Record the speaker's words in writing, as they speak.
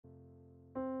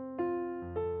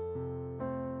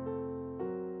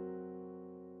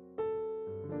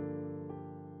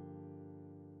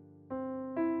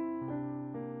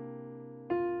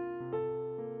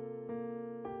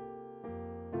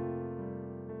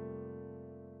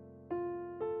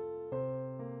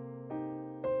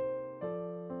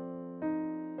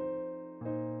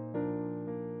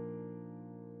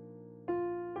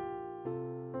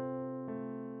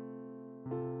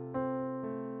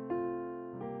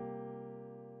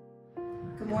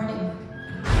Good morning.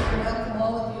 I welcome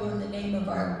all of you in the name of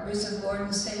our risen Lord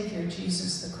and Savior,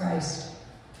 Jesus the Christ.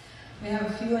 We have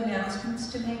a few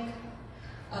announcements to make.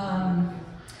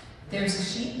 There's a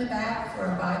sheet in the back for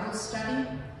a Bible study,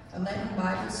 a Lenten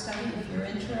Bible study. If you're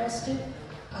interested,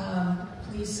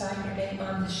 please sign your name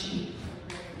on the sheet.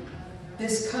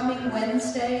 This coming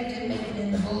Wednesday, I did make it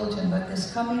in the bulletin, but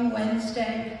this coming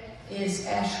Wednesday is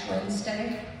Ash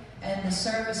Wednesday, and the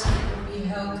service will be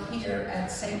held here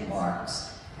at St. Mark's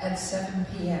at 7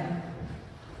 p.m.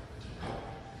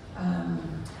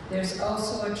 There's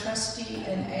also a trustee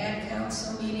and ad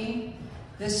council meeting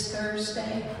this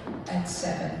Thursday at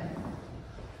 7.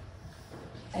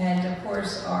 And of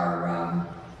course, our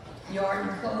yard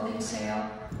and clothing sale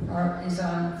is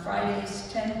on Fridays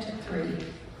 10 to 3.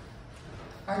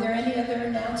 Are there any other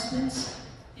announcements?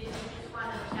 Did you just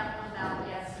want to tell them about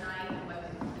last night, what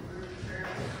the group service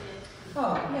did?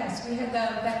 Oh, yes, we had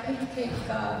that pancake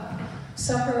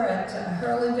supper at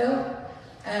Hurleyville,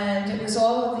 and it was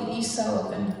all of the East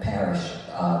Sullivan Parish,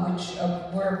 which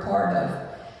we're a part of.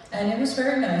 And it was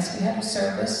very nice. We had a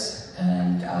service,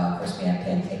 and of course we had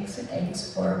pancakes and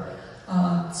eggs for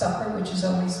supper, which is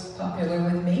always popular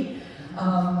with me.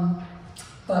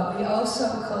 But we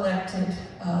also collected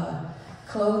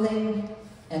clothing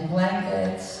and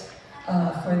blankets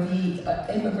for the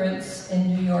immigrants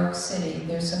in New York City.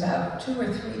 There's about 2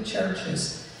 or 3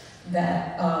 churches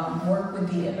that work with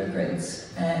the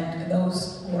immigrants and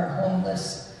those who are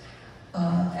homeless.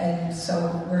 And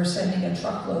so we're sending a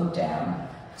truckload down.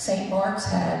 St. Mark's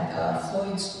had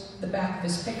the back of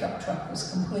his pickup truck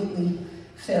was completely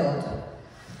filled,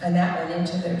 and that went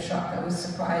into their truck. I was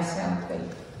surprised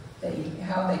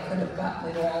how they could have gotten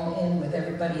it all in with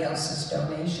everybody else's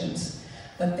donations,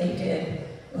 but they did.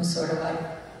 It was sort of like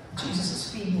Jesus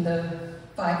is feeding the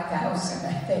 5,000,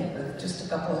 I think, with just a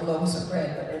couple of loaves of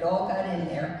bread, but it all got in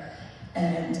there.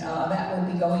 And that will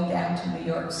be going down to New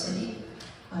York City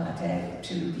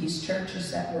to these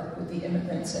churches that work with the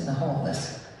immigrants and the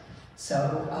homeless.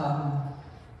 So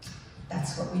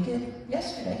that's what we did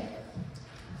yesterday.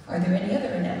 Are there any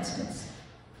other announcements?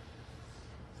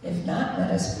 If not,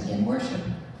 let us begin worship.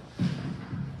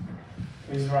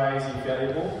 Please rise if you are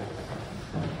able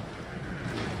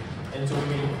and join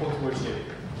me in court worship.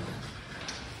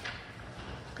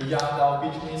 Beyond our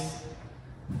beachness,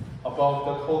 above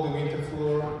the cold winter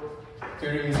floor,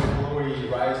 there is a glory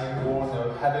rising born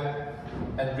of heaven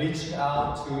and reaching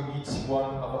out to each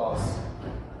one of us.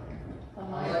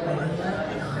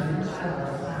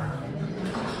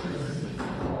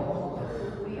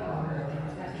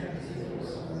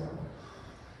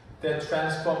 That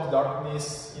transforms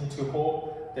darkness into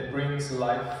hope, that brings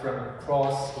life from a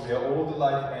cross where old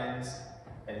life ends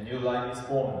and new life is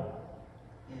born.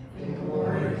 In the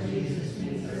glory of Jesus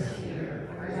meets us here,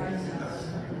 rising us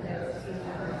from the depths of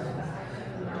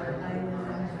our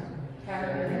life, carry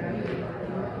our youth,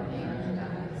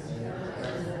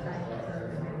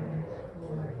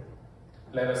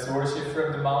 Let us worship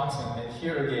from the mountain and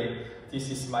hear again, "This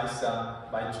is my son,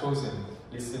 my chosen,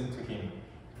 listen to him."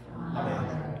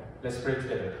 Amen. Let's pray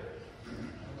together.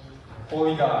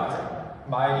 Holy God,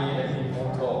 mighty and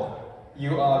immortal,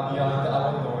 you are beyond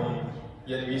our knowing,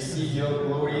 yet we see your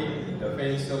glory in the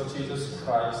face of Jesus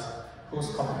Christ,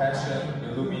 whose compassion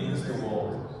illumines the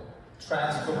world.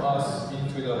 Transform us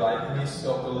into the likeness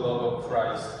of the love of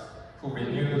Christ, who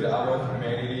renewed our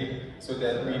humanity so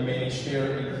that we may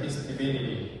share in his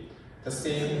divinity. The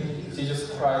same Jesus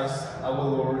Christ, our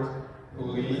Lord, who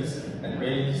lives and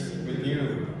reigns with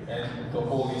you and the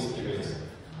Holy Spirit.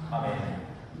 Amen.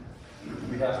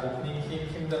 We have opening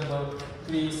hymn number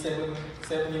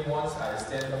 371. I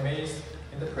stand amazed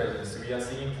in the presence. We are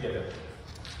singing together.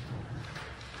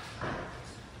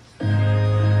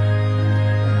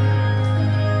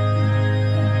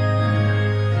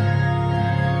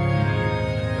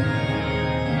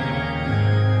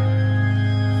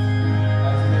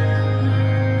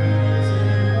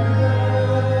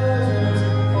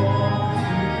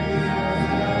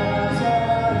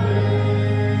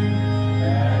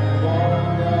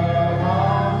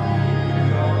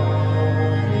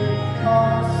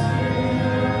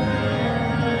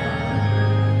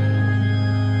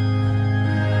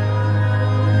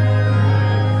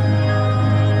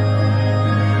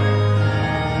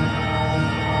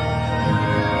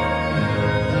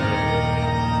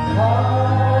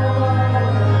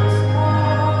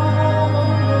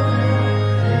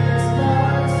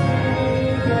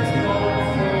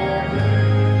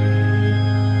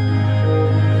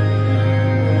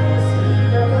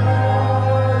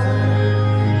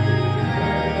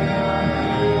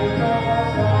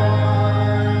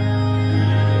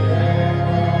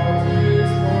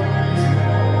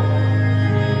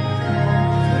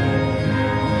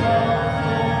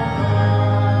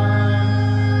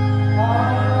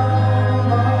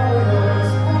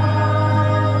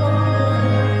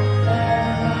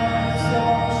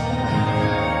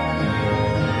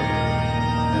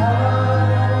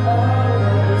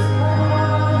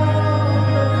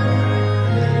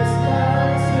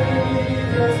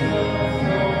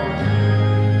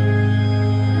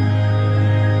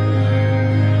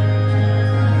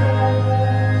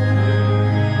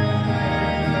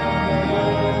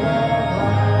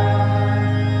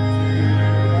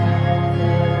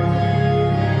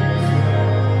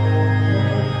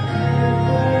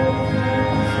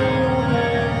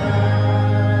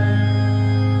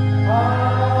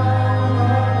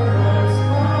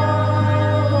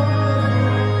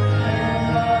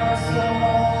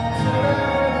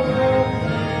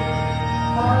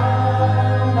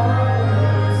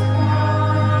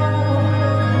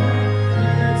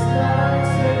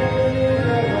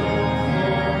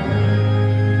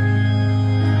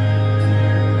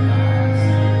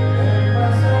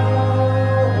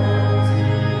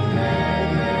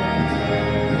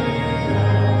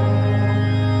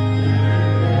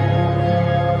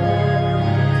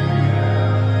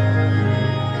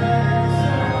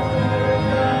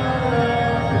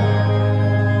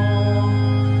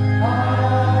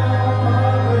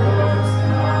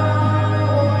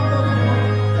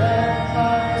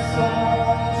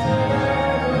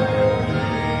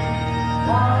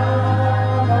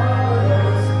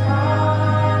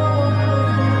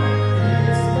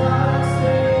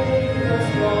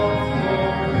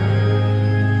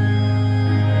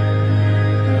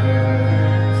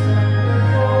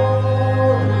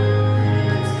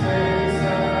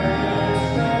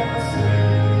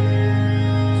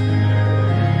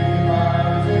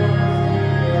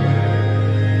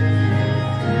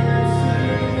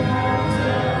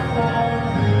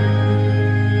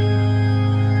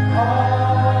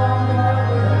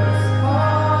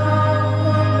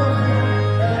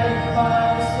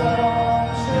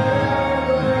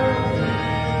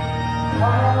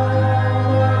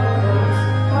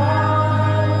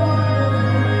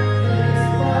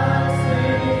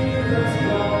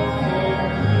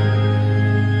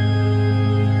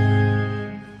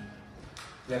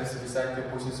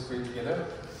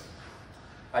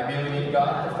 I believe in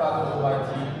God, the Father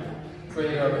Almighty,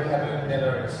 creator of heaven and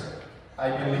earth. I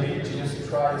believe in Jesus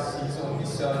Christ, his only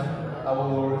Son, our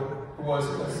Lord, who was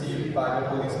conceived by the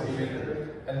Holy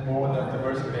Spirit and born of the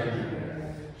Virgin Mary.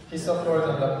 He suffered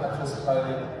under Pontius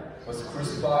Pilate, was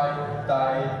crucified,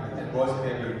 died, and was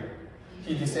buried.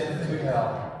 He descended to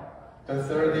hell. The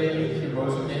third day he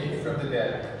rose again from the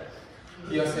dead.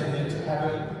 He ascended to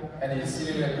heaven and is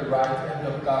seated at the right hand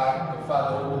of God, the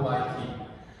Father Almighty.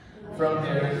 From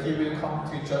there he will come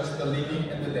to judge the living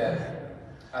and the dead.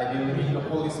 I believe in the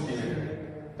Holy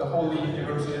Spirit, the holy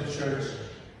universal Church,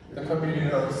 the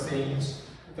communion of saints,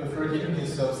 the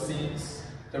forgiveness of sins,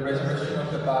 the resurrection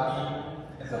of the body,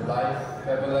 and the life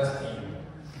everlasting.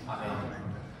 Amen.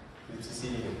 Please be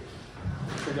seated.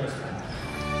 Children's time.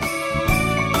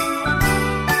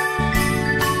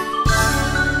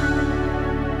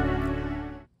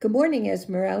 Good morning,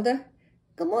 Esmeralda.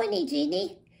 Good morning,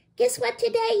 Jeannie. Guess what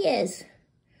today is?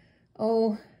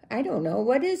 Oh, I don't know.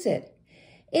 What is it?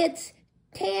 It's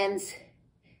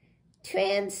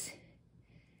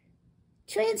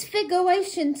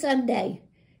Transfiguration Sunday.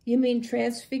 You mean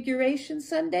Transfiguration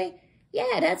Sunday?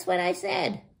 Yeah, that's what I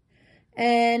said.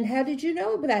 And how did you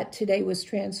know that today was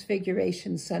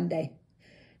Transfiguration Sunday?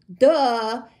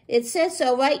 Duh, it says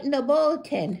so right in the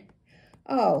bulletin.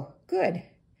 Oh, good.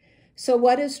 So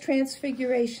what does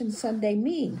Transfiguration Sunday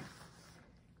mean?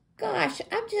 Gosh,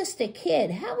 I'm just a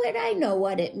kid. How would I know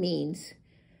what it means?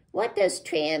 What does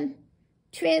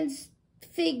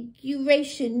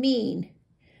transfiguration mean?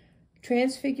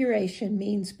 Transfiguration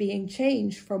means being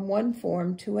changed from one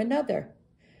form to another.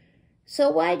 So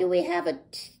why do we have a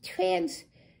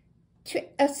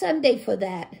Sunday for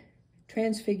that?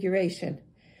 Transfiguration.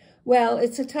 Well,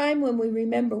 it's a time when we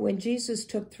remember when Jesus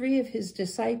took 3 of his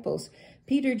disciples,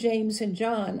 Peter, James, and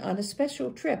John, on a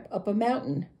special trip up a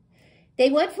mountain. They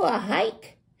went for a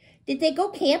hike? Did they go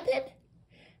camping?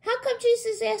 How come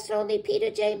Jesus asked only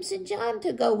Peter, James, and John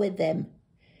to go with them?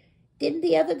 Didn't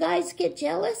the other guys get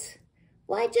jealous?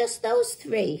 Why just those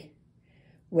 3?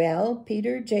 Well,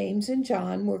 Peter, James, and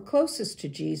John were closest to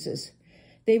Jesus.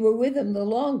 They were with him the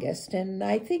longest, and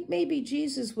I think maybe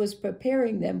Jesus was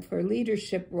preparing them for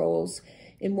leadership roles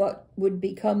in what would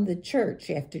become the church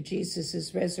after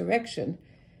Jesus' resurrection.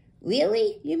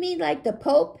 Really? You mean like the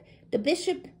Pope, the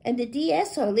Bishop, and the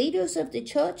DS are leaders of the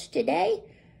church today?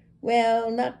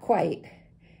 Well, not quite.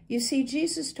 You see,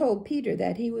 Jesus told Peter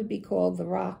that he would be called the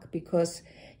Rock because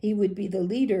he would be the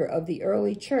leader of the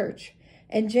early church,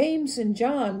 and James and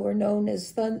John were known as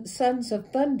sons of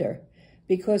thunder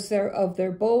because of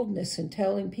their boldness in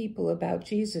telling people about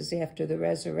Jesus after the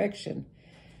resurrection.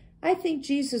 I think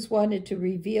Jesus wanted to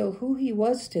reveal who he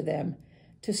was to them,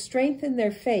 to strengthen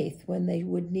their faith when they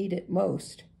would need it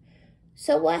most.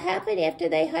 So what happened after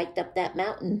they hiked up that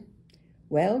mountain?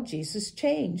 Well, Jesus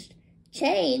changed.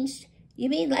 Changed? You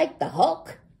mean like the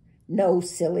Hulk? No,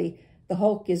 silly. The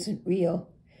Hulk isn't real.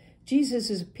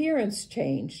 Jesus' appearance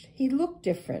changed. He looked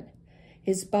different.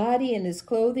 His body and his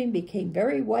clothing became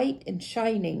very white and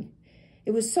shining.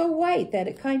 It was so white that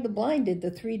it kind of blinded the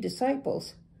 3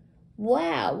 disciples.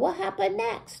 Wow, what happened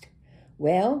next?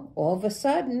 Well, all of a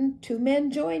sudden, 2 men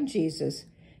joined Jesus.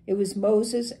 It was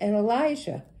Moses and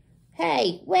Elijah.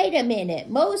 Hey, wait a minute.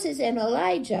 Moses and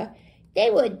Elijah, they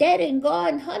were dead and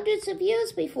gone hundreds of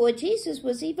years before Jesus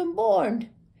was even born.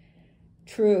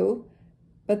 True,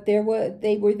 but they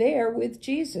were there with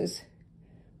Jesus.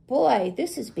 Boy,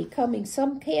 this is becoming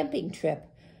some camping trip.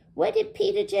 What did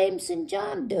Peter, James, and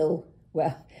John do?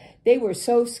 Well, they were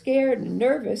so scared and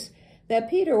nervous that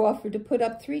Peter offered to put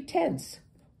up 3 tents,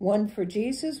 one for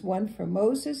Jesus, one for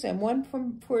Moses, and one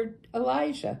for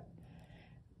Elijah.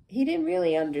 He didn't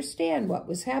really understand what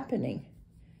was happening.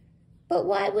 But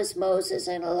why was Moses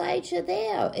and Elijah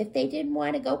there if they didn't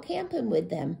want to go camping with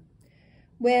them?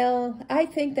 Well, I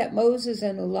think that Moses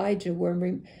and Elijah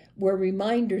were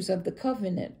reminders of the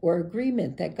covenant or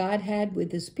agreement that God had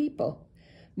with his people.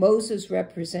 Moses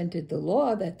represented the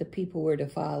law that the people were to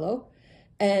follow,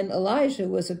 and Elijah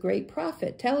was a great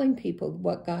prophet telling people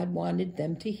what God wanted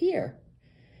them to hear.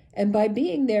 And by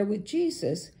being there with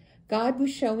Jesus, God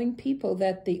was showing people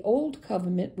that the old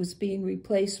covenant was being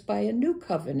replaced by a new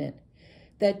covenant,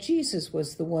 that Jesus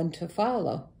was the one to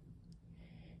follow.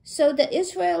 So the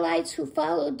Israelites who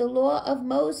followed the law of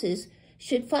Moses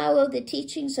should follow the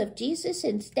teachings of Jesus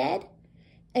instead?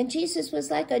 And Jesus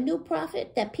was like a new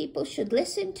prophet that people should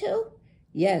listen to?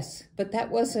 Yes, but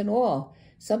that wasn't all.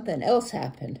 Something else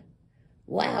happened.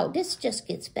 Wow, this just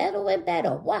gets better and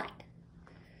better. What?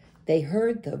 They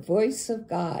heard the voice of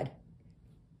God.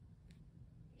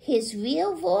 His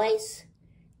real voice?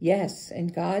 Yes,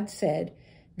 and God said,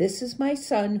 This is my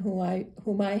son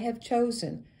whom I have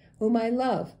chosen, whom I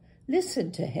love.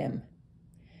 Listen to him."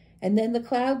 And then the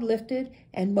cloud lifted,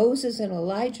 and Moses and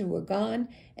Elijah were gone,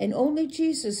 and only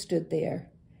Jesus stood there.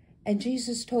 And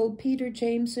Jesus told Peter,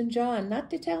 James, and John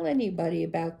not to tell anybody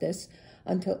about this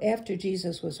until after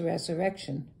Jesus was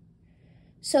resurrection.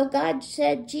 So God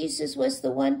said Jesus was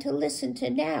the one to listen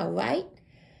to now, right?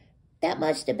 That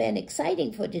must have been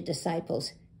exciting for the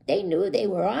disciples. They knew they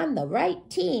were on the right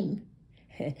team.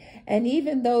 And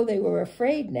even though they were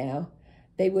afraid now,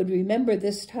 they would remember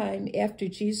this time after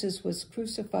Jesus was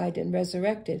crucified and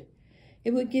resurrected.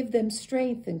 It would give them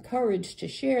strength and courage to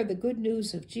share the good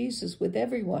news of Jesus with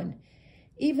everyone,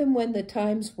 even when the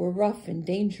times were rough and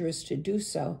dangerous to do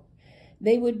so.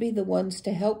 They would be the ones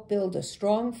to help build a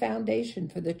strong foundation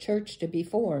for the church to be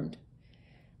formed.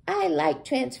 I like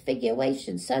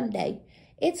Transfiguration Sunday.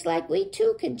 It's like we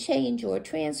too can change or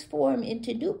transform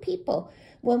into new people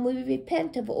when we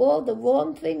repent of all the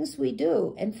wrong things we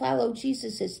do and follow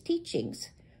Jesus' teachings.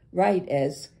 Right,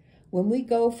 Ez? When we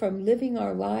go from living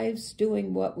our lives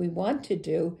doing what we want to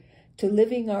do to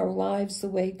living our lives the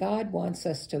way God wants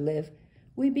us to live,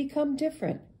 we become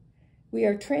different. We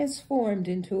are transformed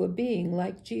into a being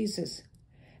like Jesus.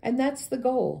 And that's the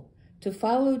goal, to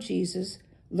follow Jesus,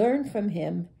 learn from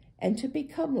him, and to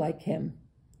become like him.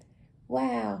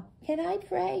 Wow, can I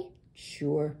pray?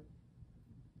 Sure.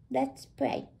 Let's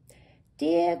pray.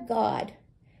 Dear God,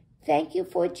 thank you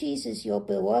for Jesus, your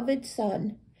beloved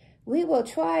Son. We will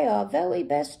try our very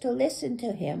best to listen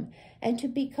to him and to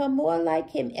become more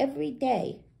like him every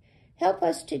day. Help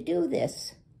us to do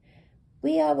this.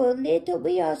 We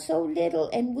are so little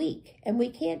and weak, and we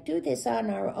can't do this on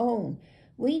our own.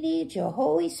 We need your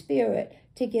Holy Spirit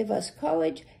to give us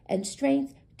courage and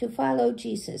strength to follow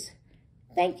Jesus.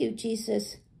 Thank you,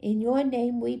 Jesus. In your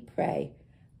name we pray.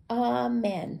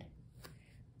 Amen.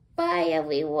 Bye,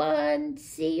 everyone.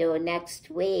 See you next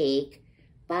week.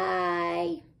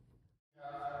 Bye.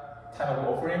 Time of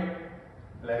offering.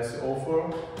 Let us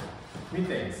offer with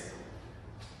thanks.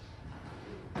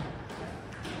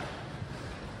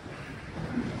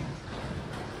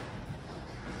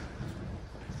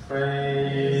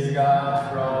 Praise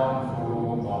God from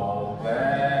whom all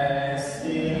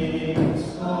blessings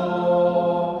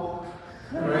flow.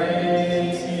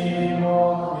 Praise him,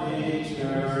 all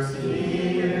creatures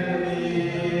here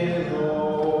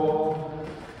below.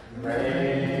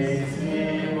 Praise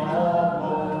him, all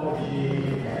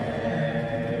holy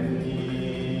heavenly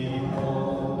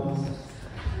hosts.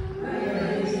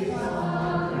 Praise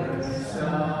Father,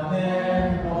 Son,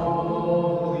 and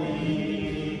Holy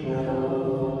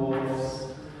Ghost.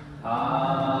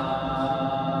 Amen.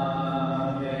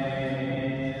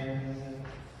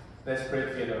 Let's pray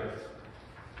together.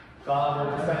 God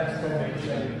of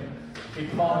transformation, we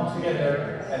come together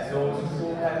as those who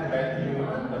have met you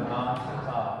on the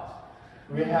mountaintop.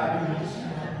 We have each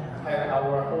had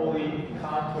our holy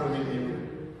encounter with you,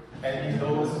 and in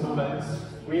those moments,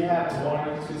 we have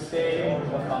learned to stay on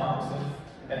the mountain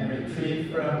and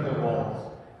retreat from the world.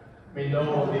 We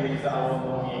know this is our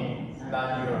longing, not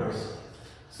yours.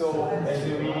 So, as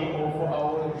we offer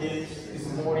our gifts this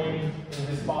morning in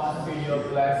response to your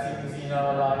blessings in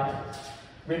our life,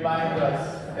 remind us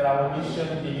that our mission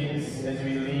begins as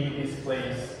we leave this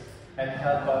place, and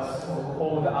help us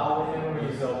hold our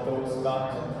memories of those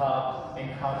mountaintop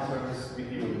encounters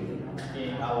with you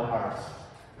in our hearts.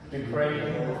 We pray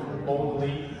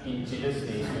boldly in Jesus'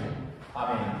 name.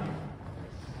 Amen.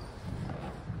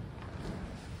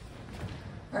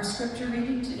 Our scripture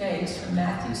reading today is from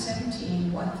Matthew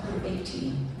 17, 1 through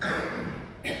 18.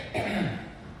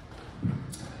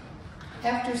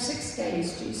 After 6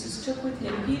 days, Jesus took with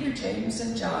him Peter, James,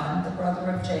 and John, the brother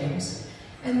of James,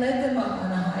 and led them up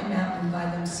on a high mountain by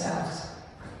themselves.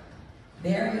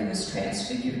 There he was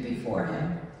transfigured before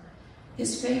him.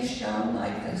 His face shone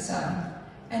like the sun,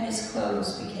 and his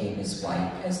clothes became as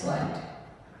white as light.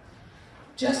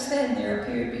 Just then there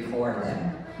appeared before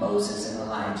them Moses and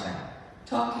Elijah,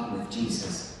 talking with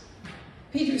Jesus.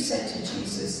 Peter said to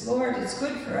Jesus, "Lord, it's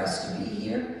good for us to be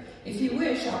here. If you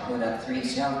wish, I'll put up 3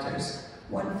 shelters,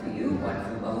 one for you, one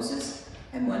for Moses,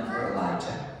 and one for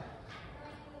Elijah."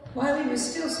 While he was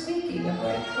still speaking, a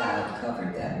bright cloud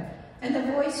covered them, and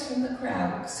a voice from the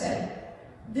crowd said,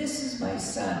 "This is my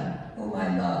son, whom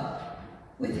I love.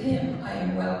 With him I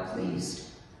am well pleased.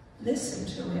 Listen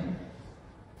to him."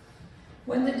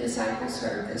 When the disciples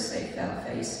heard this, they fell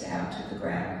face down to the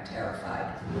ground,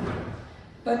 terrified.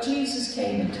 But Jesus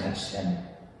came and touched them.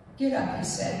 "Get up," he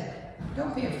said.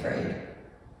 "Don't be afraid."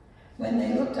 When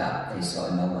they looked up, they saw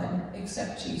no one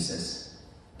except Jesus.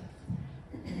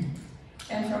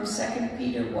 and from 2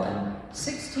 Peter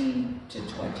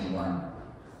 1:16-21.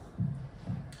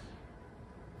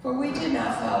 For we did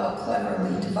not follow a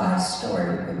cleverly devised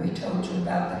story when we told you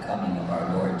about the coming of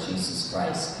our Lord Jesus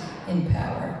Christ in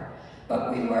power,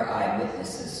 but we were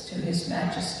eyewitnesses to his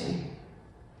majesty.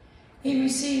 He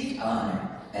received honor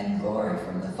and glory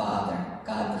from the Father,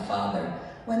 God the Father,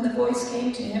 when the voice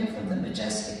came to him from the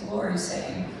majestic glory,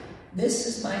 saying, "This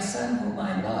is my Son whom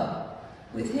I love.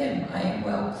 With him I am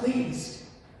well pleased."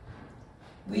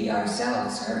 We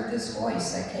ourselves heard this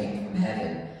voice that came from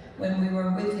heaven when we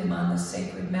were with him on the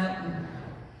sacred mountain.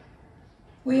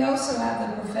 We also have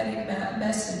the prophetic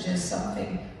message as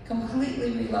something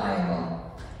completely reliable,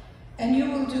 and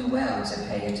you will do well to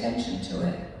pay attention to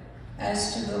it,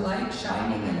 as to the light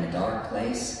shining in a dark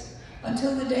place,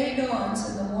 until the day dawns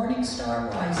and the morning star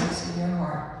rises in your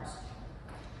heart.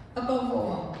 Above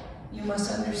all, you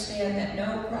must understand that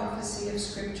no prophecy of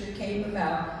Scripture came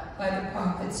about by the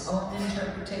prophet's own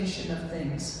interpretation of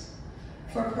things.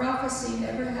 For prophecy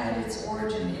never had its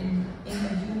origin in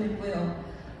the human will,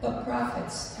 but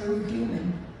prophets,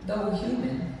 though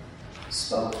human,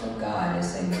 spoke from God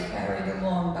as they were carried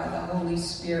along by the Holy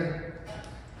Spirit.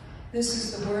 This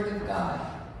is the word of God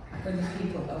for the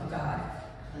people of God.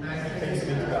 Thanks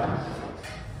be to God.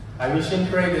 I wish and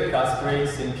pray that God's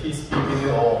grace and peace be with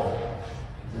you all.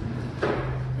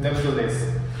 Nevertheless,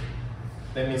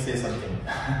 let me say something.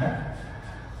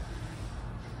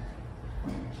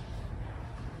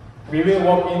 We will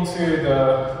walk into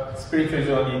the spiritual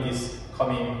journey this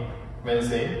coming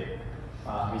Wednesday,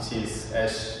 which is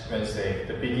Ash Wednesday,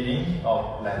 the beginning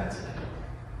of Lent.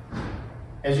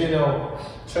 As you know,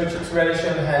 church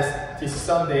tradition has this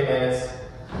Sunday as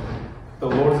the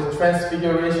Lord's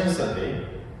Transfiguration Sunday,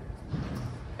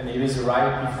 and it is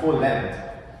right before Lent.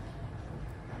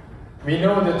 We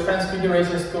know the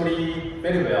Transfiguration story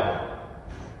very well.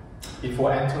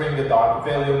 Before entering the dark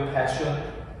valley of Passion,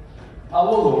 our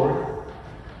Lord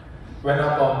went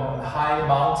up on a high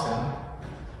mountain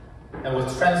and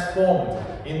was transformed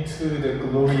into the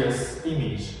glorious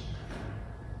image.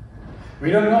 We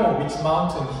don't know which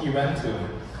mountain he went to,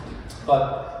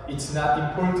 but it's not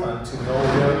important to know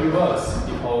where he was,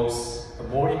 because the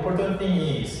more important thing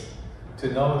is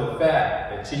to know the fact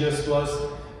that Jesus was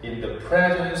in the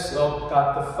presence of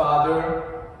God the Father,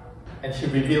 and he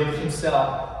revealed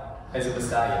himself as a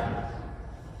Messiah.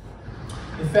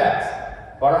 In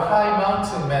fact, what a high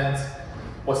mountain meant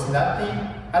was nothing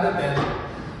other than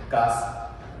God's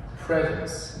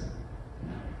presence.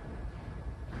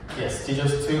 Yes,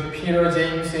 Jesus took Peter,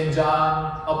 James, and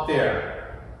John up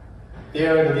there.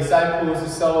 There, the disciples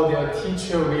saw their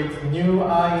teacher with new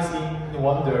eyes in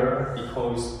wonder,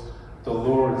 because the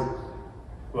Lord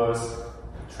was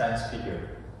transfigured.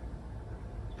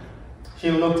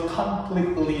 He looked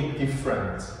completely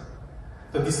different.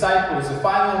 The disciples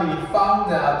finally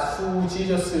found out who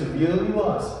Jesus really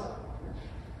was.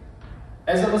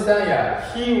 As a Messiah,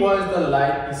 he was the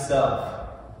light itself.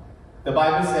 The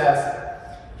Bible says,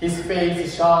 his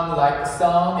face shone like the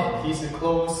sun and his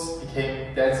clothes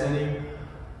became dazzling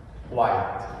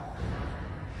white.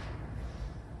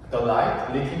 The light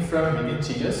leaking from within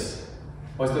Jesus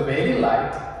was the very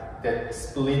light that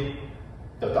split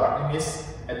the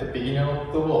darkness at the beginning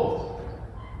of the world.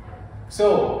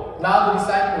 So now the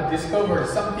disciples discovered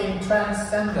something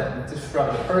transcendent from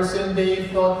the person they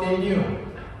thought they knew.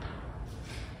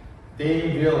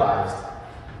 They realized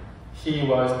he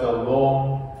was the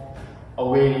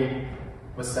long-awaited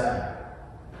Messiah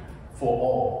for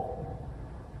all.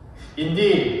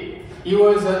 Indeed, it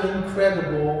was an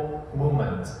incredible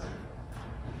moment.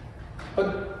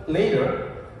 But later,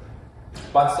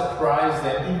 what surprised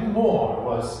them even more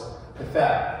was the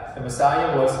fact the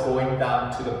Messiah was going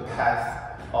down to the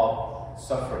path of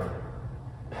suffering,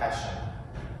 passion,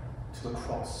 to the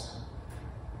cross.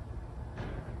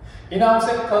 In our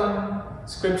second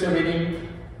scripture reading,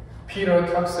 Peter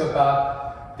talks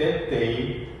about that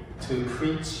day to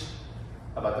preach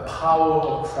about the power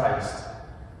of Christ.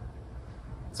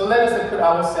 So let us put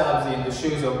ourselves in the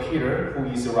shoes of Peter, who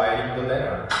is writing the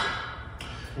letter.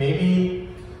 Maybe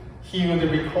he would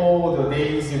recall the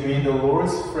days with the Lord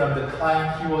from the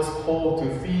time he was called to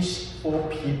fish for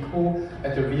people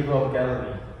at the river of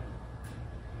Galilee.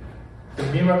 The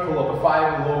miracle of the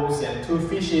 5 loaves and 2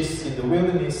 fishes in the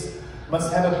wilderness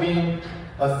must have been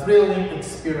a thrilling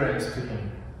experience to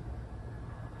him.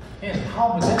 And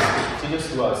how majestic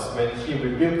Jesus was when he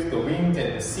rebuked the wind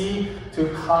and the sea to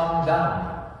calm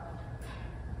down.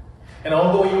 And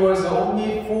although it was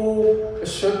only for a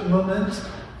short moment,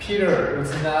 Peter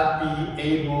would not be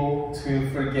able to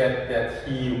forget that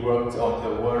he walked on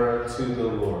the water to the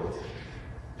Lord.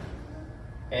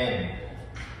 And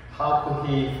How could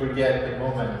he forget the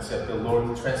moment of the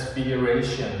Lord's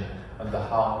transfiguration on the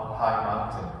high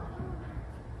mountain?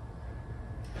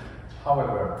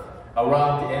 However,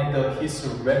 around the end of his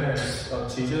remembrance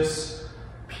of Jesus,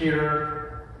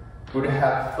 Peter would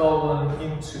have fallen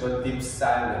into a deep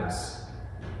silence.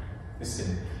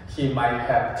 Listen, he might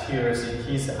have tears in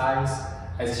his eyes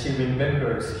as he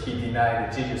remembers he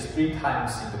denied Jesus 3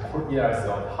 times in the courtyards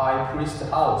of the high priest's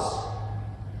house.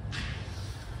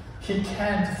 He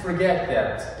can't forget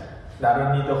that not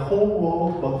only the whole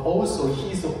world, but also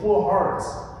his whole heart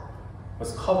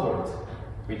was covered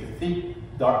with thick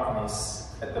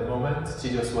darkness at the moment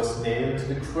Jesus was nailed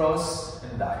to the cross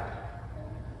and died.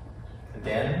 And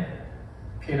then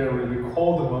Peter will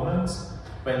recall the moment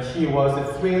when he was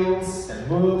thrilled and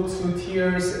moved to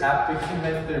tears after he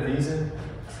met the risen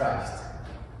Christ.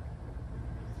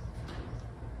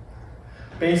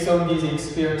 Based on these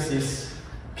experiences,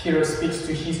 Peter speaks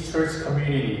to his church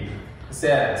community. He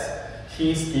says,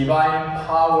 His divine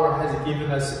power has given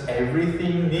us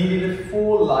everything needed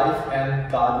for life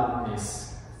and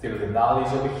godliness through the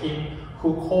knowledge of Him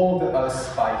who called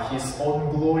us by His own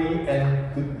glory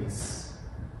and goodness.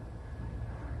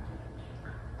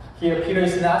 Here, Peter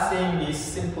is not saying this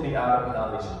simply out of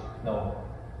knowledge. No.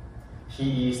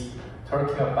 He is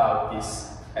talking about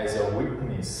this as a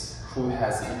witness who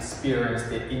has experienced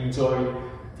and enjoyed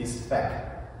this fact.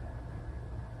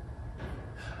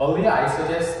 Earlier, I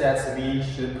suggest that we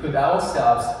should put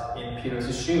ourselves in Peter's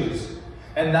shoes.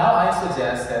 And now I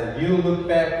suggest that you look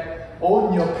back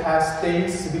on your past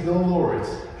days with the Lord.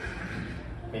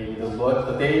 Maybe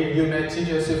the day you met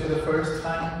Jesus for the first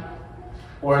time,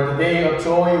 or the day of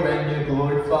joy when you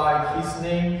glorified His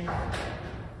name,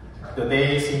 the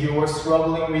days you were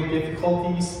struggling with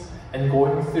difficulties and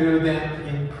going through them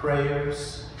in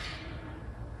prayers.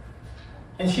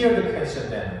 And here the question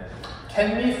then,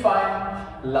 can we find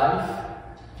life,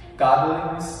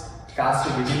 godliness, God's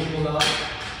redeeming love,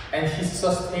 and His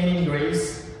sustaining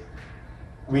grace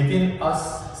within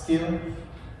us still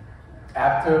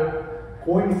after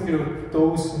going through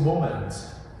those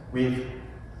moments with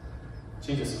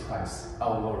Jesus Christ,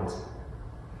 our Lord?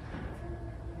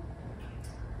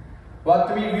 What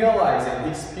do we realize and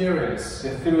experience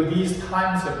through these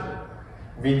times of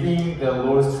reading the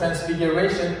Lord's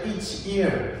transfiguration each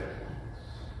year?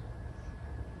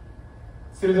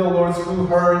 Through the Lord's true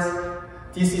words,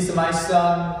 "This is my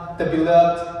Son, the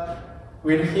beloved,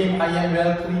 with Him I am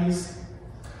well pleased."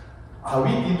 Are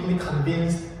we deeply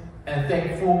convinced and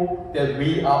thankful that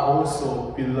we are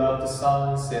also beloved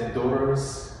sons and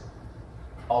daughters,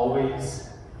 always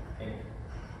and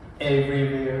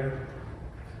everywhere?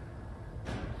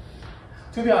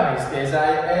 To be honest, as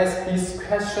I ask these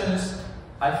questions,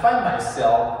 I find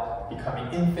myself becoming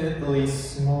infinitely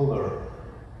smaller.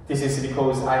 This is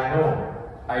because I know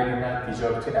I do not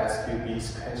deserve to ask you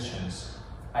these questions.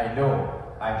 I know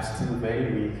I'm still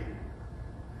very weak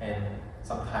and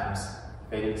sometimes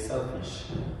very selfish.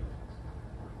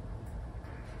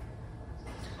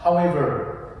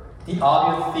 However, the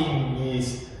obvious thing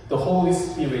is the Holy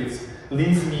Spirit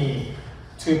leads me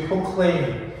to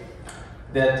proclaim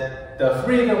that the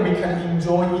freedom we can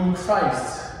enjoy in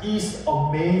Christ is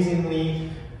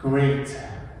amazingly great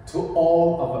to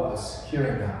all of us here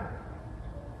and now.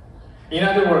 In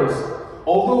other words,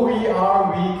 although we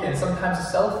are weak and sometimes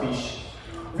selfish,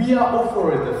 we are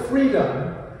offered the freedom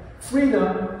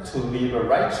to live a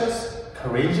righteous,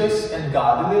 courageous, and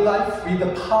godly life with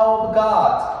the power of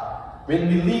God when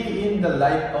we live in the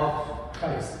light of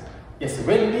Christ. Yes,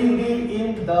 when we live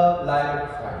in the light of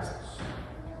Christ.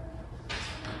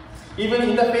 Even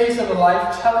in the face of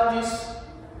life challenges,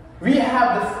 we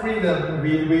have the freedom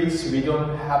with which we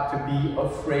don't have to be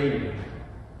afraid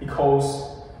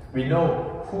because we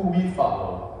know who we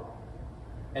follow,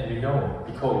 and we know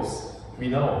because we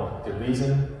know the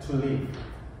reason to live.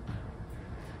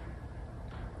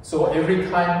 So every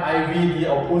time I read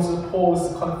the Apostle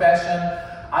Paul's confession,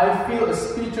 I feel a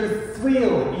spiritual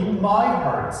thrill in my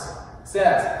heart. It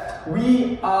says,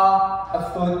 we are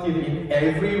afflicted in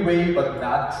every way but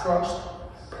not crushed,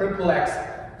 perplexed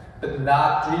but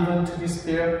not driven to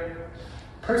despair,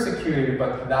 persecuted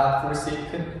but not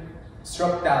forsaken,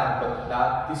 struck down but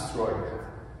not destroyed.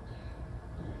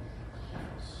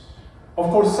 Of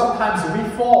course, sometimes we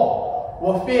fall,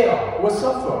 or fail, or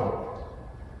suffer.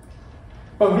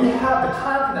 But we have the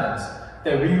confidence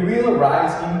that we will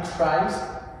rise in Christ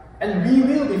and we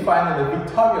will be finally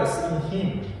victorious in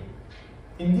Him.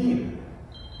 Indeed.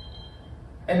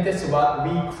 And that's what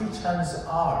we Christians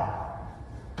are.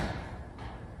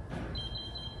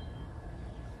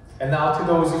 And now to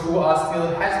those who are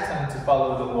still hesitant to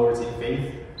follow the Lord in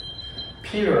faith,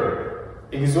 Peter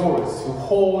exhorts to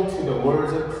hold to the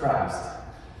words of Christ.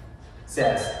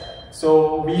 Says,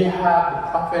 so we have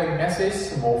the prophetic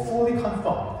message more fully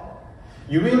confirmed.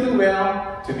 You will do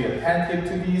well to be attentive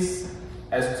to this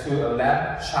as to a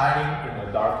lamp shining in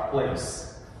a dark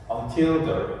place, until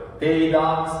the day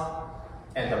dawns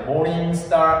and the morning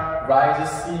star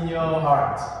rises in your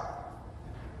heart.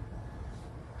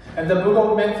 And the book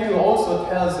of Matthew also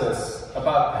tells us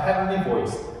about the heavenly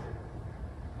voice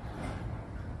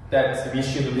that we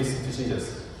should listen to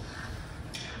Jesus.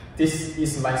 This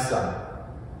is my son,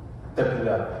 the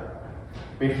beloved.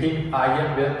 With him I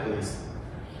am well pleased.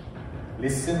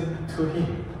 Listen to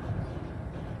him.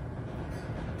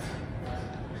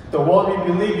 The one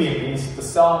we believe in is the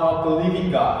Son of the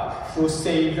living God, who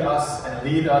saved us and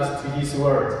lead us to his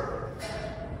word.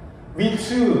 We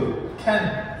too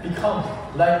can become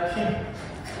like him.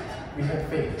 We have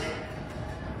faith.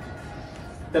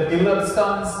 The beloved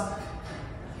sons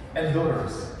and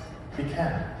daughters, we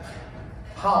can.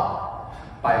 How?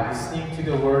 By listening to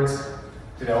the words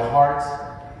with our hearts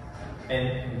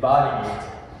and embodying it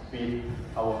with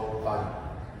our body.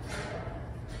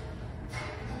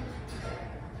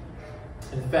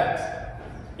 In fact,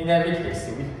 in every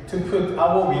case, to put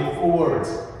our will forward,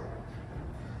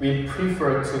 we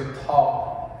prefer to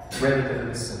talk rather than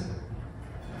listen.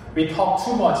 We talk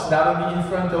too much, not only in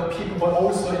front of people, but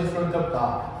also in front of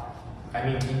God. I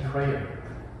mean, in prayer.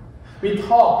 We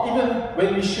talk even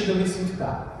when we should listen to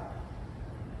God.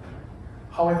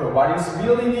 However, what is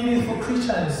really needed for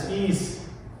Christians is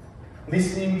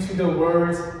listening to the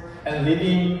words and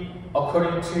living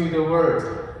according to the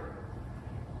word.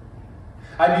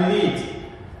 I believe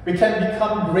we can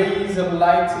become rays of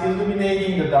light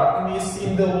illuminating the darkness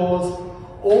in the world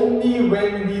only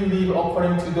when we live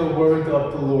according to the word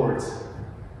of the Lord.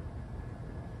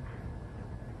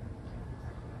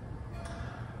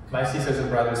 My sisters and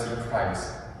brothers in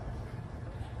Christ,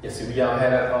 yes, we are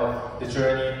ahead of the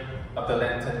journey of the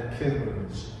Lenten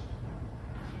pilgrimage.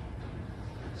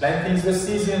 Lent is the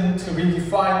season to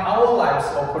redefine our lives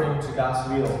according to God's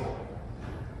will.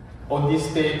 On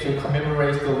this day, to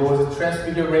commemorate the Lord's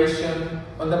transfiguration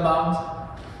on the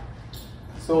mount.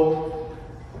 So,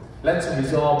 let's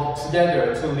resolve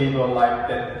together to live a life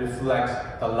that reflects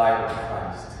the light of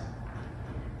Christ.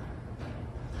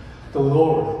 The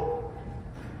Lord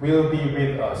will be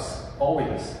with us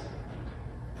always.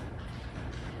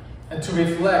 And to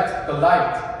reflect the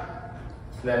light,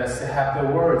 let us have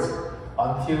the words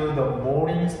until the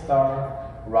morning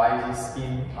star rises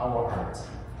in our hearts.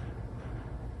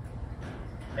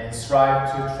 And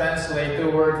strive to translate the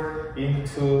word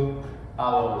into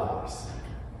our lives.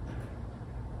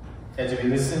 As we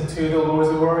listen to the Lord's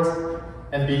words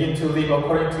and begin to live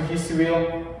according to his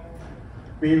will,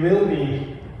 we will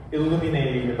be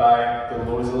illuminated by the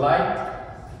Lord's light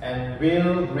and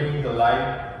will bring the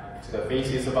light to the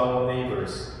faces of our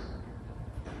neighbors.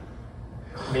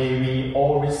 May we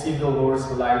all receive the Lord's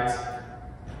light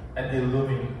and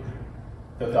illumine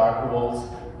the dark walls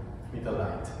with the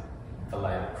light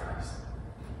of Christ.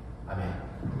 Amen.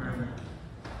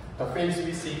 The phrase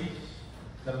we sing,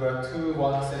 number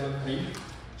 2173,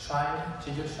 Shine,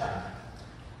 Jesus Shine.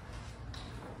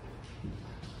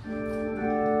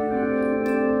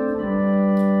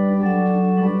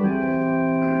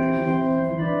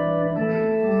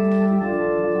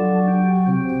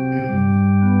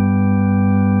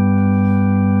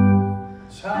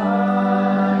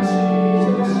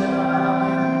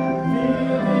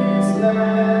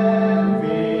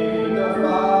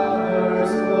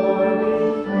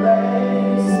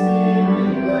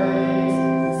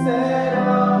 Set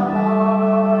our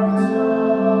hearts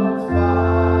on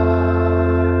fire.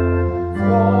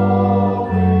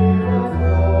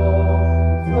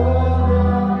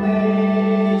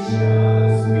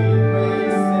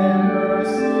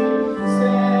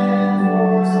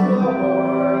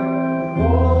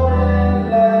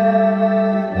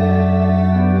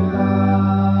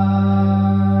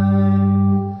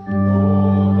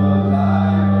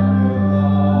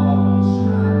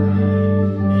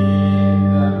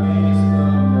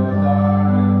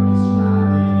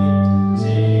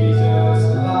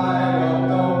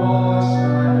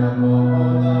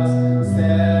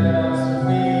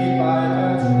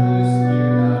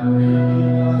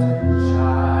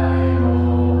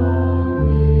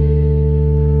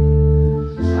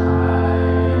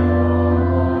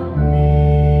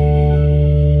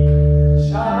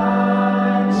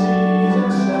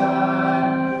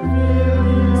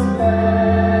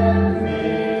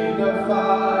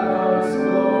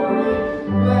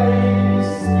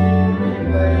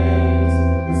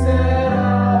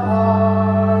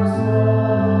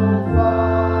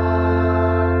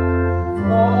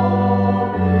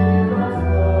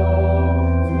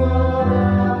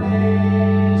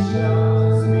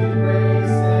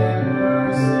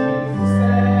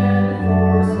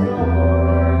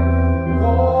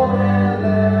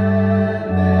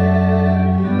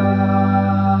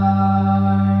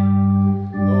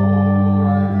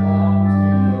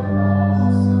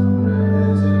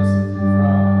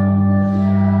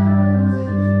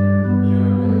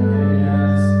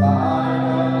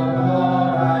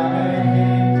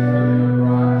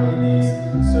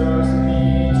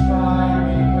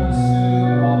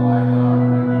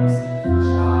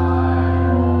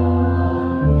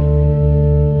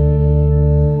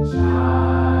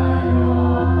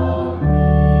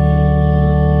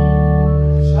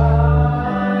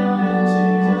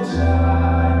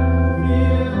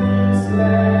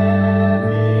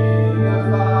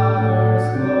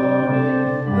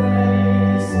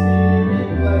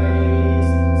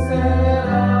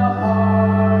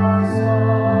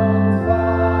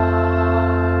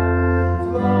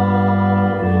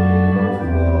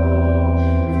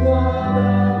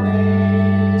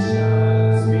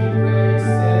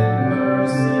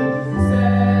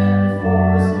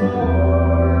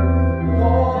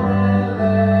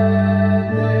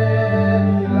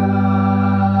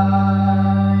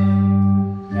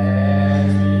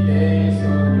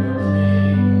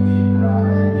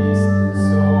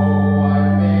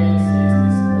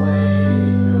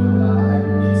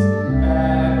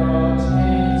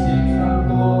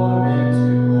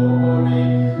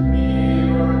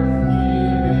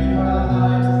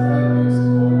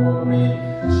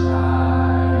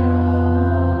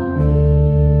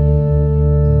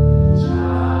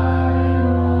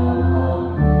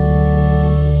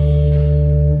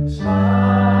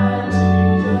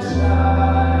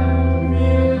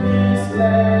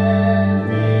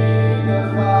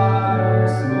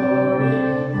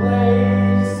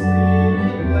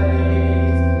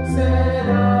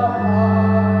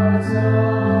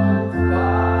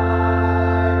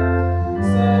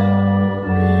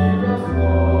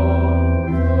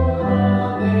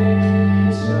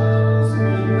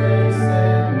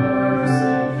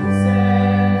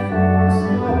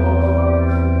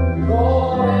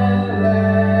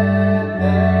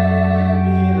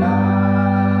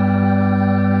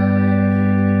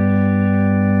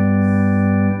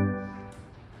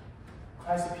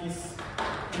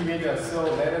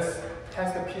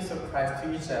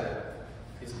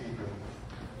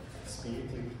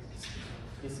 Speak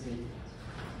to speak.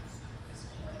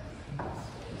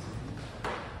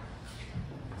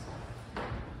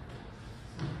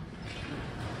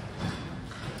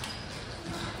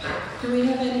 Do we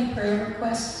have any prayer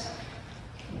requests?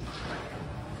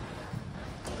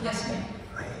 Yes, ma'am.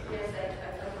 Yes, I'd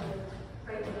like to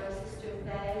pray for my sister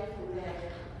Faye, who had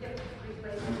hip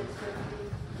replacement surgery.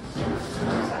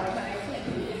 Sorry, but I can't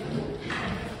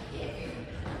hear you.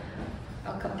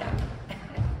 I'll come down.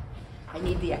 I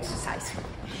need the exercise. I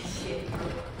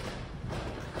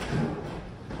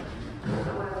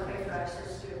want to pray for our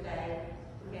sister Faye,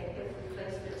 who had hip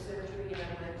replacement surgery on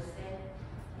Wednesday.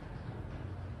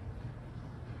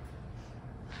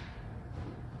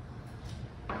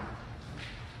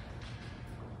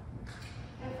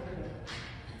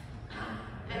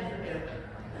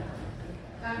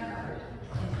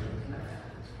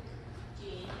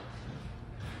 Jean.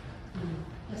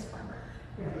 Yes, Barbara.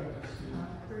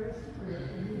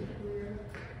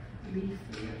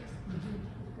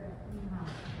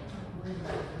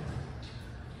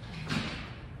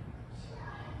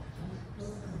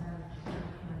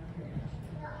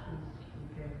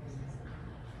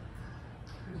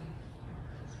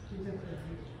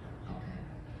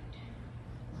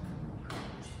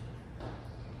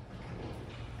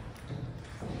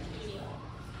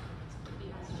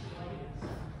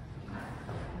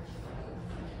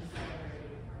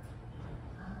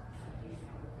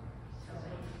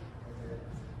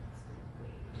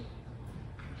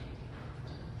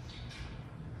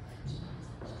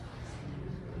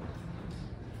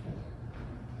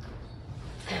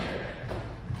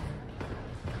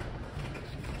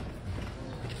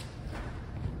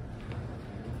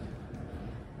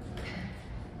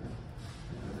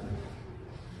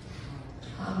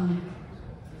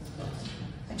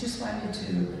 I just wanted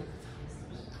to,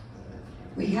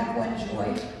 we have one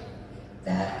joy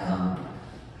that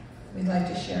we'd like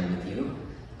to share with you.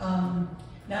 Not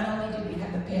only did we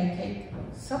have the pancake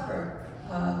supper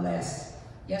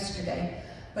yesterday,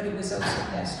 but it was also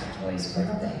Pastor Joy's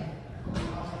birthday.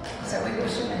 So we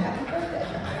wish him a happy birthday.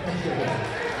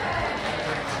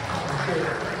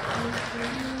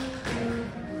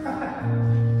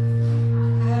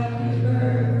 Happy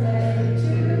birthday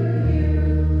to you.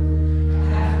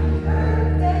 Happy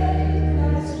birthday,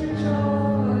 Pastor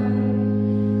Joy.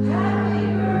 Happy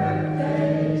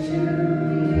birthday to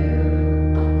you.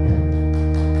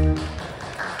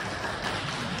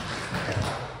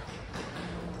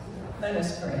 Let us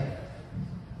pray.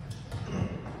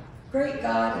 Great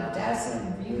God of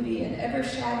dazzling beauty and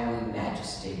ever-shadowing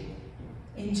majesty,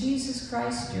 in Jesus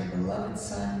Christ, your beloved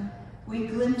Son, we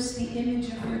glimpse the image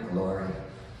of your glory.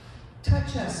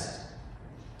 Touch us,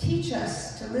 teach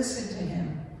us to listen to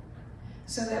him,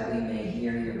 so that we may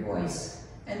hear your voice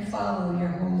and follow your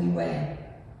holy way.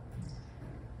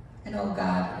 And oh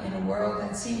God, in a world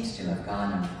that seems to have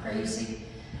gone crazy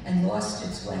and lost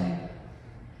its way,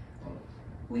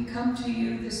 we come to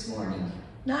you this morning,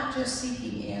 not just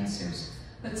seeking answers,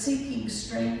 but seeking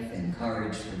strength and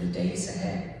courage for the days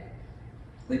ahead.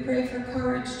 We pray for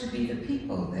courage to be the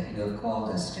people that you have called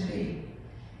us to be,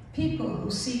 people who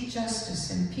seek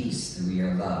justice and peace through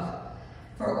your love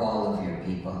for all of your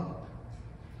people.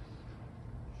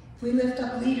 We lift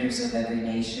up leaders of every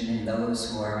nation and those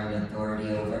who are in authority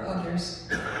over others.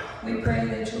 We pray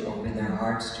that you open their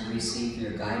hearts to receive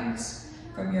your guidance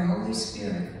from your Holy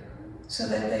Spirit, so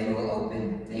that they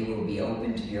will be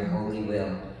open to your holy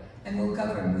will and will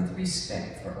govern with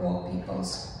respect for all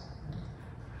peoples.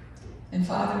 And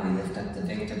Father, we lift up the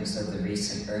victims of the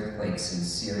recent earthquakes in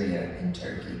Syria and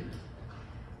Turkey.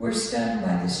 We're stunned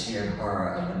by the sheer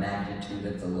horror of the magnitude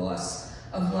of the loss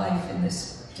of life in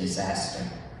this disaster.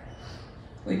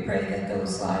 We pray that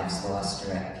those lives lost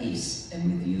are at peace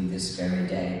and with you this very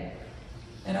day.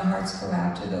 And our hearts go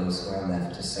out to those who are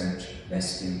left to search,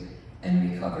 rescue,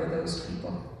 and recover those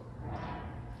people.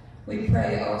 We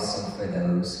pray also for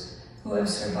those who have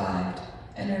survived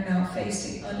and are now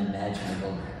facing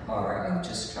unimaginable horror of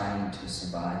just trying to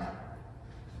survive.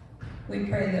 We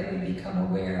pray that we become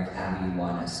aware of how you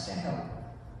want us to help.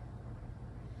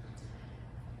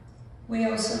 We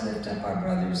also lift up our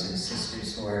brothers and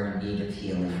sisters who are in need of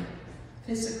healing,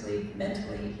 physically,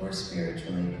 mentally, or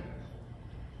spiritually,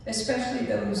 especially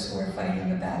those who are fighting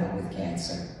the battle with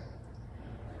cancer.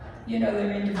 You know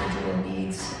their individual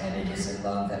needs, and it is in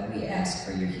love that we ask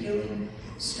for your healing,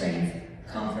 strength,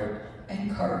 comfort,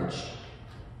 and courage.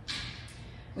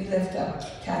 We lift up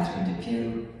Catherine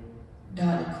Depew,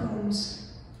 Donna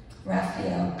Coombs,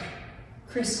 Raphael,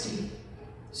 Christy,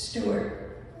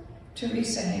 Stuart,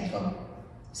 Teresa Henkel,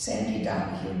 Sandy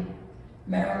Donahue,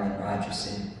 Marilyn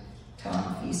Rogerson,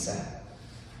 Tom Fisa.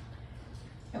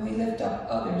 And we lift up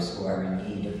others who are in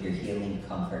need of your healing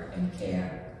comfort and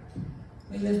care.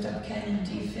 We lift up Ken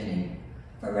D. Finney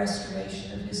for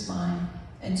restoration of his mind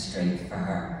and strength for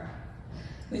her.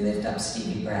 We lift up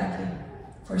Stevie Bradley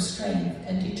for strength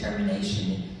and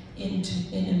determination in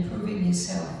improving his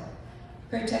health.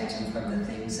 Protect him from the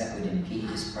things that would impede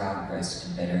his progress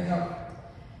to better health,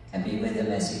 and be with him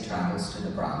as he travels to the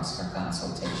Bronx for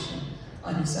consultation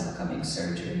on his upcoming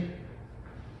surgery.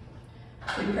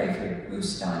 We pray for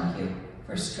Bruce Donahue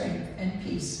for strength and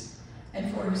peace,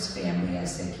 and for his family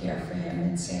as they care for him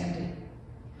and Sandy.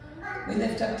 We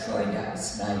lift up Troy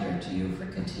Snyder to you for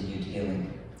continued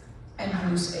healing, and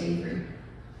Bruce Avery.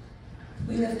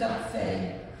 We lift up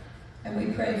Faye, and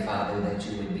we pray, Father, that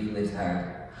you would be with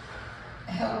her,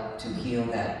 help to heal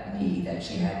that knee that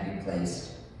she had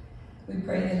replaced. We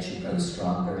pray that she grows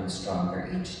stronger and stronger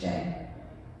each day.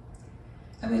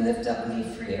 And we lift up Lee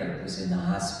Freer, who's in the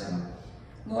hospital.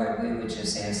 Lord, we would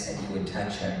just ask that you would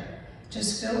touch her.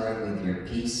 Just fill her with your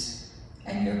peace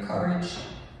and your courage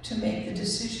to make the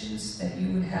decisions that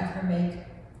you would have her make.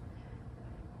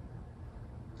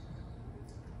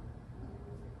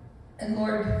 And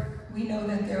Lord, we know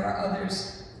that there are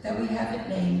others that we haven't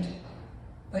named,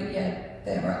 but yet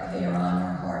they are on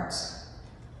our hearts.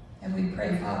 And we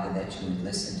pray, Father, that you would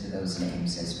listen to those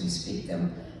names as we speak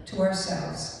them to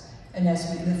ourselves and as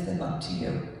we lift them up to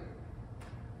you.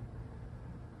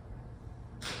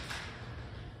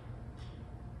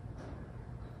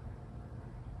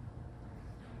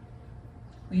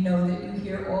 We know that you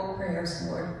hear all prayers,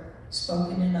 Lord,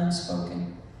 spoken and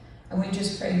unspoken. And we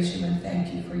just praise you and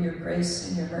thank you for your grace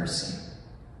and your mercy.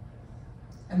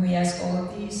 And we ask all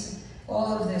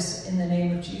of this in the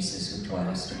name of Jesus, who taught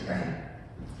us to pray.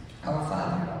 Our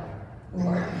Father, who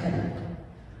art in heaven,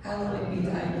 hallowed be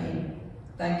thy name.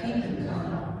 Thy kingdom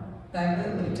come, thy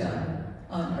will be done,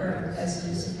 on earth as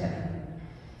it is in heaven.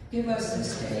 Give us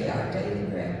this day our daily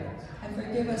bread, and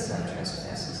forgive us our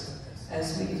trespasses,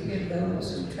 as we forgive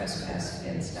those who trespass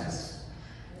against us.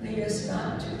 Lead us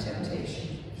not into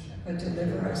temptation, but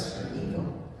deliver us from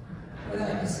evil. For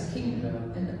thine is the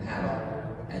kingdom, and the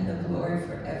power, and the glory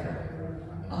forever.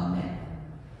 Amen.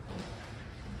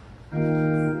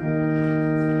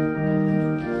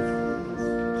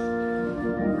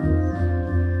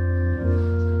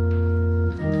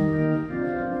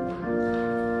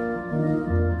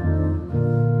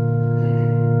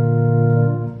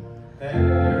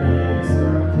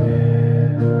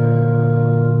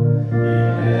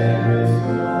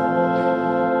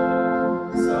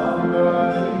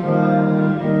 Somebody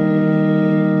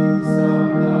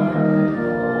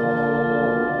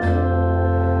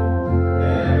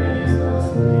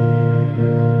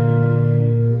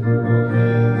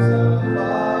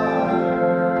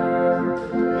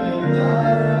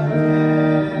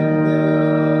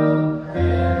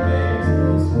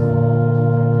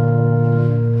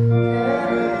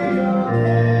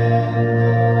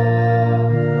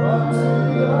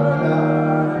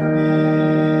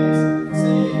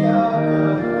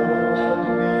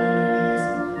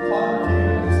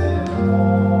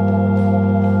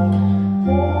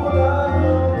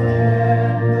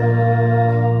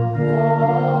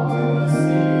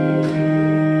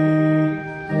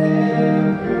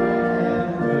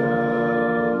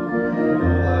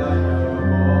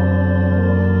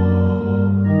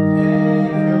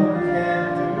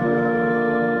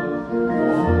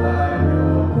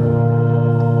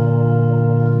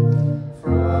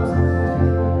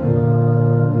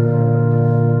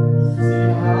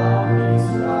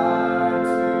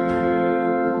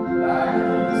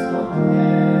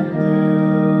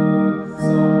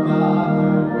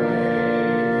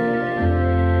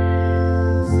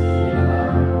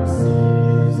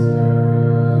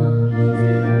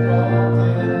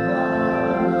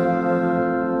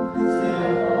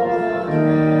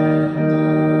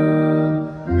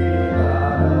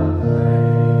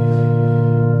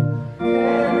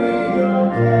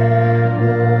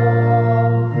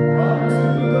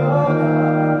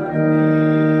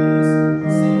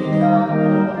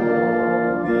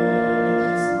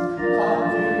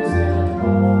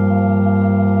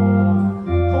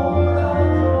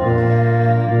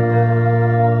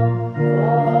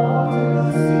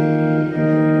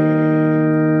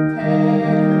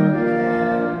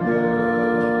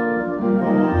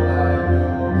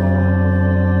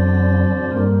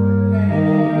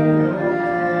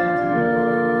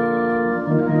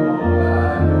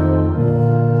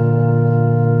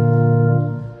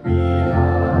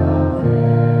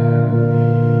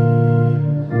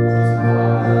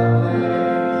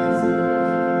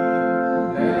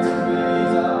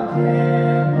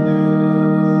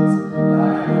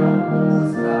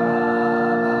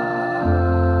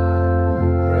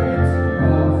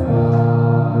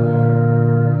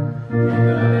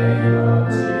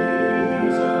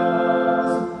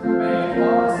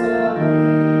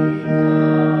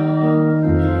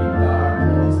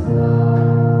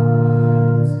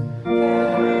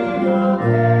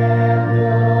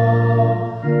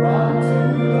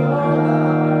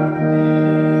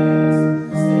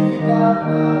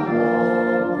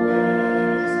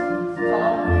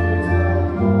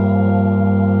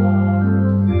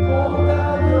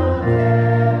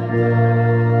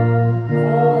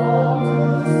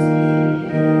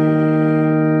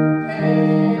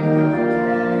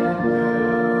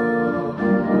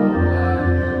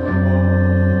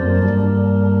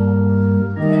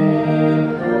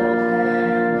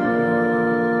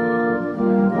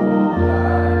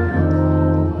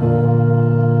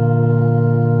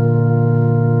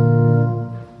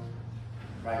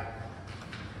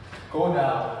slow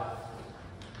down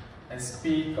and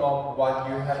speak of what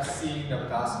you have seen of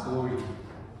God's glory.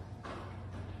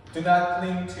 Do not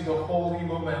cling to the holy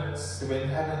moments when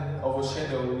heaven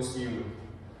overshadows you,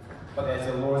 but as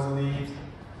the Lord leads,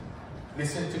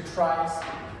 listen to Christ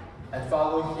and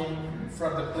follow Him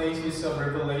from the places of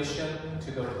revelation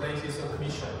to the places of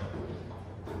mission.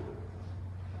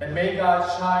 And may God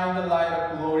shine the light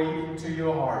of glory into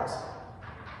your heart.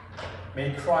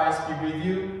 May Christ be with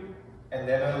you and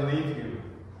never leave you.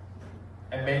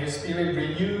 And may the Spirit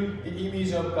renew the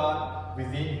image of God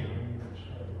within you.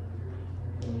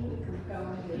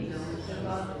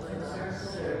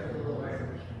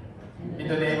 In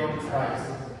the name of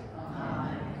Christ.